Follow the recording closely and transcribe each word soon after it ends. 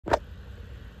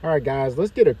All right, guys,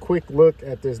 let's get a quick look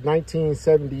at this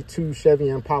 1972 Chevy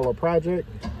Impala project.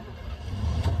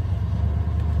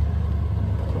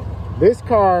 This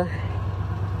car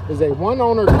is a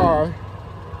one-owner car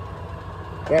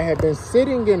that had been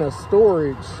sitting in a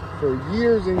storage for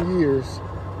years and years.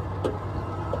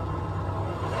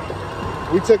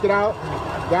 We took it out,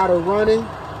 got her running,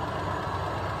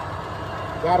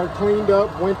 got her cleaned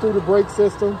up, went through the brake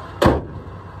system,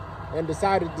 and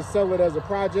decided to sell it as a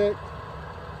project.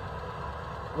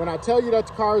 When I tell you that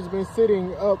the car has been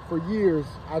sitting up for years,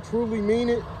 I truly mean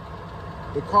it.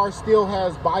 The car still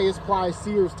has bias-ply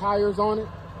Sears tires on it.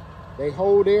 They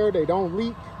hold air, they don't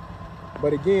leak.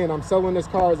 But again, I'm selling this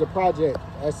car as a project.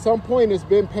 At some point, it's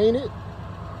been painted.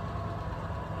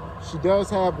 She does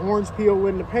have orange peel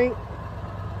in the paint.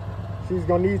 She's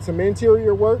gonna need some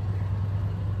interior work,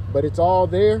 but it's all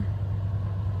there.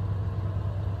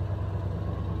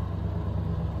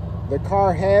 The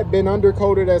car had been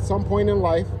undercoated at some point in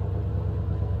life.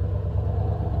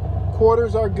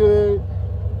 Quarters are good.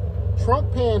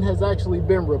 Trunk pan has actually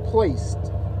been replaced.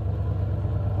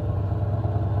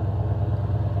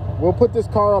 We'll put this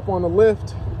car up on the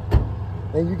lift,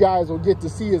 and you guys will get to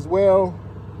see as well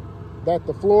that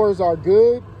the floors are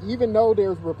good, even though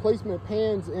there's replacement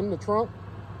pans in the trunk.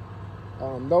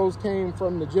 Those came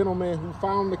from the gentleman who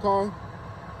found the car.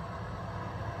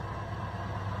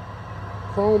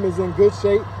 Chrome is in good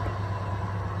shape.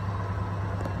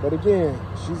 But again,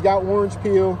 she's got orange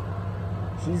peel.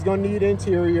 She's gonna need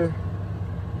interior.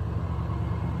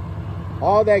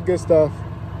 All that good stuff.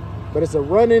 But it's a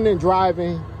running and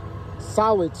driving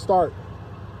solid start.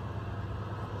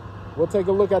 We'll take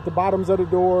a look at the bottoms of the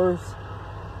doors.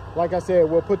 Like I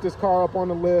said, we'll put this car up on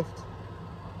the lift.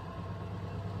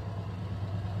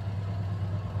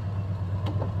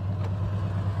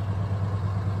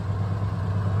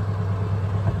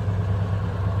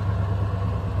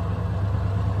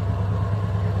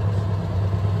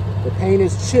 The paint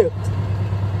is chipped,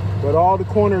 but all the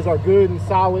corners are good and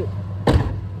solid.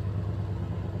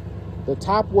 The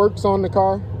top works on the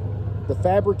car. The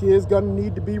fabric is gonna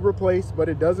need to be replaced, but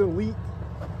it doesn't leak.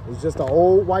 It's just an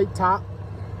old white top.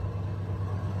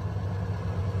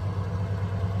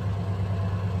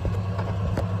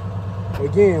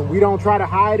 Again, we don't try to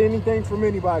hide anything from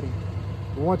anybody.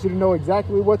 We want you to know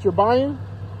exactly what you're buying.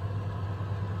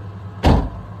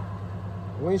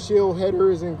 Windshield header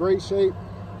is in great shape.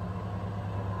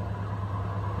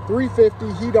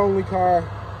 350 heat only car,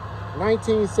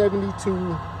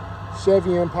 1972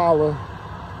 Chevy Impala.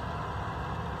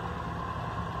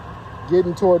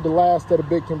 Getting toward the last of the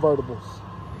big convertibles.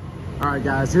 All right,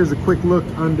 guys, here's a quick look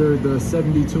under the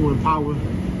 72 Impala.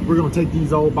 We're gonna take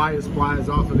these old bias plies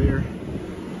off of there.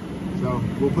 So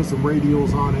we'll put some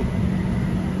radials on it.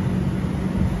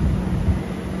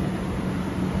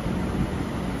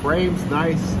 Frame's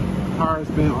nice. The car has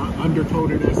been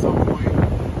undercoated at some point.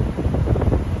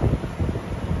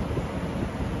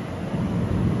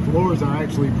 Floors are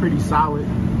actually pretty solid.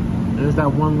 There's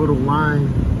that one little line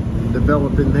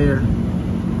developing there.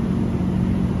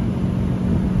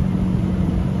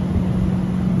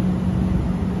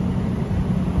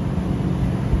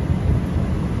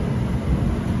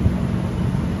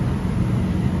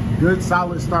 Good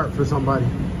solid start for somebody.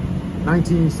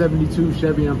 1972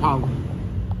 Chevy Impala.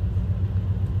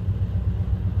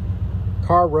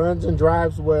 Car runs and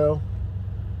drives well.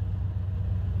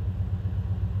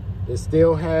 It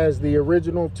still has the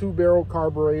original 2-barrel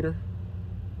carburetor.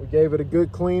 We gave it a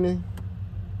good cleaning.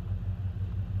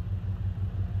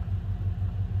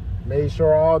 Made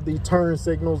sure all the turn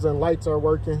signals and lights are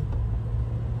working.